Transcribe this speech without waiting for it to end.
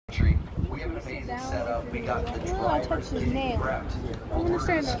everything set up. We got the drivers getting prepped. What we're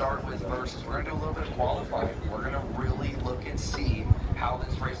going to start with first is we're going to do a little bit of qualifying. We're going to really look and see how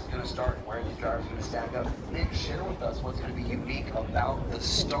this race is going to start, where these drivers are going to stack up. Nick, share with us what's going to be unique about the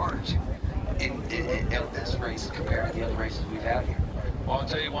start of this race compared to the other races we've had here. Well, I'll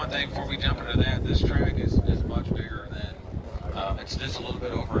tell you one thing before we jump into that. This track is much bigger than, it's just a little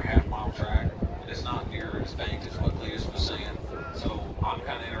bit over a half-mile track. It's not near as banked as what Cletus was saying. So I'm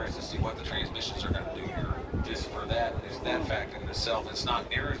kind of interested to see what the transmissions are going to do here. Just for that, is that fact in itself. It's not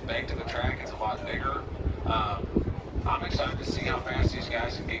near as banked of a track. It's a lot bigger. I'm excited to see how fast these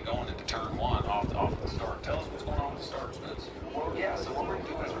guys can get going into turn one off the start. Tell us what's going on with the start, Spence. Well, yeah, so what we're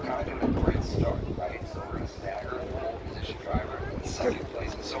doing is we're kind of doing a grid start, right? So we're going to stagger the pole position driver in second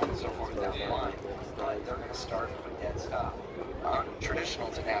place and so on and so forth down the line. But they're going to start from a dead stop. Traditional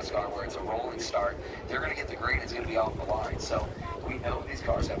to NASCAR, where it's a rolling start, they're going to get the green, it's going to be off the line. So we know these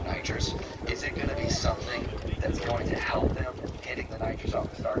cars have nitrous. Is it going to be something that's going to help them hitting the nitrous off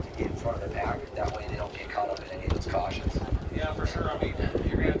the start to get in front of the pack? That way they don't get caught up in any of those cautions. Yeah, for sure. I mean,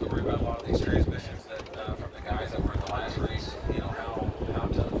 you're going to have to worry about a lot of these transmissions that from the guys that were in the last race. You know, how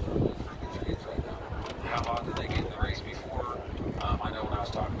tough are those freaking trans right now? How hot did they get in the race before? I know when I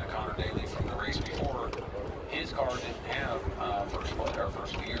was talking to Connor Daly from the race before, his car didn't have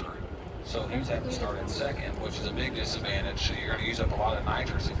first gear, so he was having to start in second, which is a big disadvantage. So you're going to use up a lot of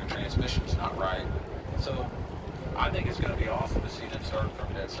nitrous if your transmission's not right. So I think it's going to be awesome to see them start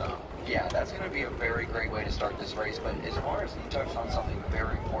from dead stop. Yeah, that's going to be a very great way to start this race. But as far as you touched on something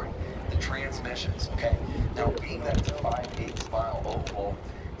very important, the transmissions. Okay, now being that it's a 5/8 mile oval,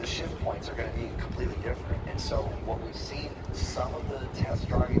 the shift points are going to be completely different. And so what we've seen, some of the test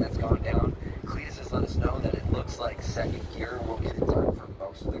driving that's gone down, Cletus has let us know that it looks like second gear will get it done for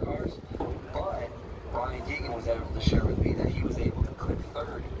most of the cars. But Brian Deegan was able to share with me that he was able to click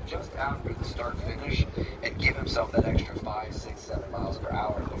third just after the start finish and give himself that extra 5, 6, 7 miles per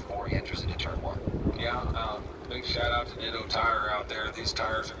hour before he enters into turn one. Yeah, big shout out to Ditto Tire out there. These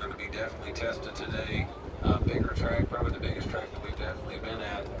tires are going to be definitely tested today. Bigger track, probably the biggest track that we've definitely been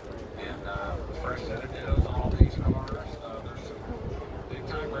at. And fresh set of Dittos on all these cars. There's some big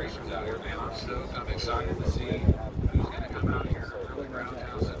time racers out here, man. I'm stoked. I'm excited to see who's going to come out here and really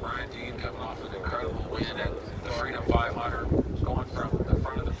roundhouse it. Brian Dean coming off an incredible win at the Freedom 500, going from the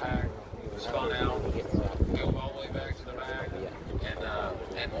front of the pack, spun out, drove all the way back to the back,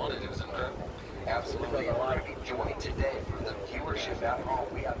 and won it. It was incredible. Absolutely. A lot of enjoy today for the viewership at home.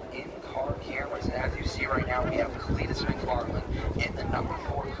 We have in-car cameras, and as you see right now, we have Cletus McFarland in the number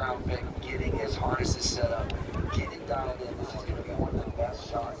 4 Crown Vic, getting his harnesses set up, getting dialed in. This is going to be one of the best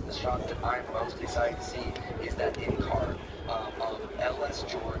shots. The shots that I'm most excited to see is that in-car of LS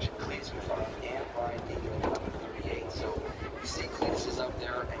George, Cletus McFarland, and Brian Deegan in number 38. So you see Cletus is up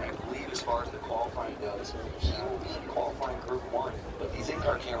there, and I believe as far as the qualifying goes, he will be in qualifying Group 1, but these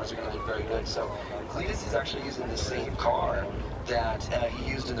in-car cameras are going to look very good. So Cletus is actually using the same car that he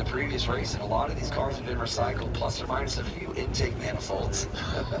used in the previous race, and a lot of these cars have been recycled, plus or minus a few intake manifolds.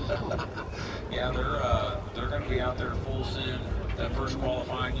 Yeah, they're going to be out there full send. That first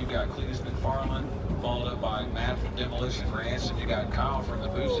qualifying, you got Cletus McFarland, followed up by Matt from Demolition Ranch, and you got Kyle from the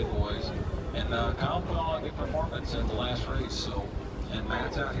Boosted Boys. And Kyle put on a good performance in the last race, so. And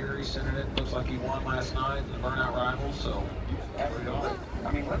Matt's out here, he's sending it. Looks like he won last night in the Burnout Rivals, so bring it on.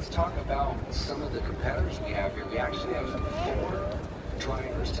 I mean, let's talk about some of the competitors we have here. We actually have 4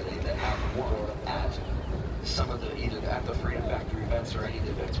 drivers today that have won at some of the, either at the Freedom Factory events or any of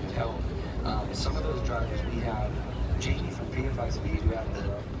the events we've held. Some of those drivers, we have Jamie from PFI Speed, who had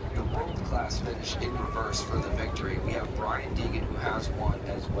the world-class finish in reverse for the victory. We have Brian Deegan, who has won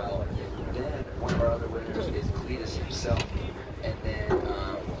as well. Then one of our other winners is Cletus himself. And then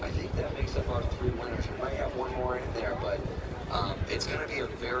I think that makes up our 3 winners. We might have one more in there, but it's going to be a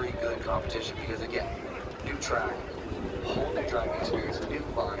very good competition because, again, new track, whole new driving experience, new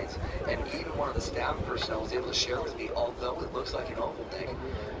lines, and even one of the staff personnel was able to share with me, although it looks like an oval thing,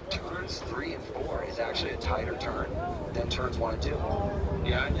 turns 3 and 4 is actually a tighter turn than turns 1 and 2.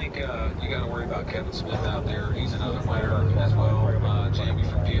 Yeah, I think you got to worry about Kevin Smith out there. He's another winner as well. Jamie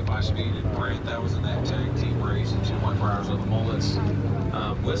from PFI Speed and Brent, that was in that tag team race, 2.4 hours of the Mullets.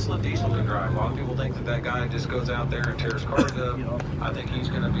 Whistling Diesel can drive. A lot of people think that guy just goes out there and tears cars up. I think he's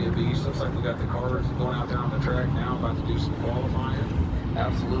going to be a beast. Looks like we got the cars going out there on the track now, about to do some qualifying.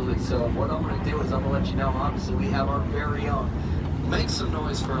 Absolutely. So what I'm going to do is I'm going to let you know, obviously, we have our very own. Make some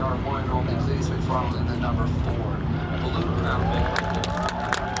noise for our one and only Cletus McFarland in the number 4 Blue Crown Vic.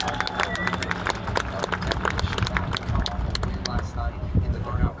 Last night in the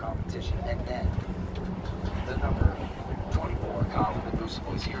burnout competition, and then the number 24 Kyle from the Boosted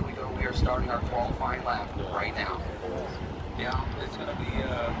Boys. Here we go. We are starting our qualifying lap right now. Yeah, it's gonna be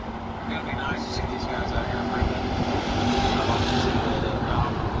nice to see these guys out here bringing. I'd like to see the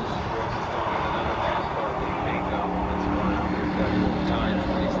obstacles course is going to another NASCAR league bingo that's going out here scheduled time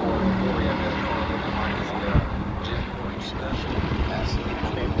 24 before we have that fun looking like the January special. Absolutely.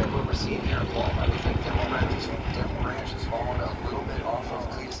 What we're seeing here in qualifying, we think Devil Ranch is falling a little bit off of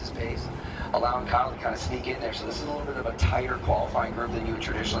Cletus's pace, allowing Kyle to kind of sneak in there. So this is a little bit of a tighter qualifying group than you would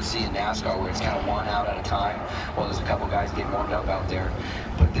traditionally see in NASCAR, where it's kind of one out at a time. Well, there's a couple guys getting warmed up out there.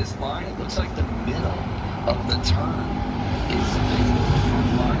 But this line, it looks like the middle of the turn is the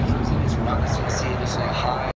front line. So we're not necessarily seeing this high.